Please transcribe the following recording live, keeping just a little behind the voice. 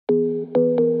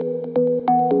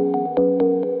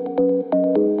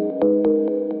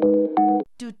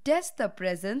test the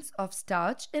presence of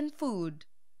starch in food.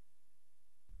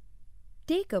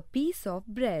 Take a piece of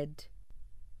bread.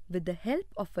 With the help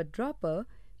of a dropper,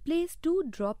 place 2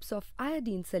 drops of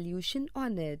iodine solution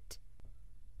on it.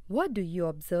 What do you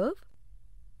observe?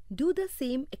 Do the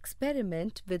same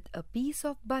experiment with a piece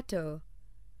of butter.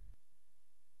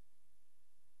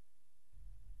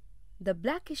 The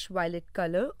blackish-violet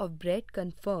color of bread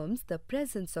confirms the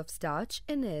presence of starch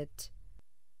in it.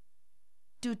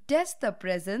 To test the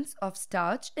presence of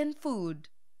starch in food,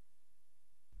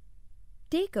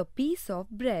 take a piece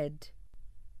of bread.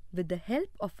 With the help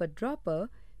of a dropper,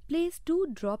 place 2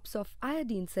 drops of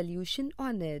iodine solution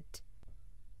on it.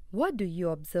 What do you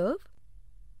observe?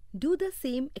 Do the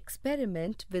same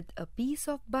experiment with a piece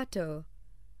of butter.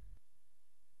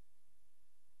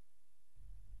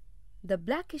 The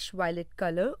blackish-violet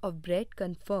color of bread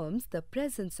confirms the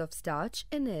presence of starch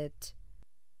in it.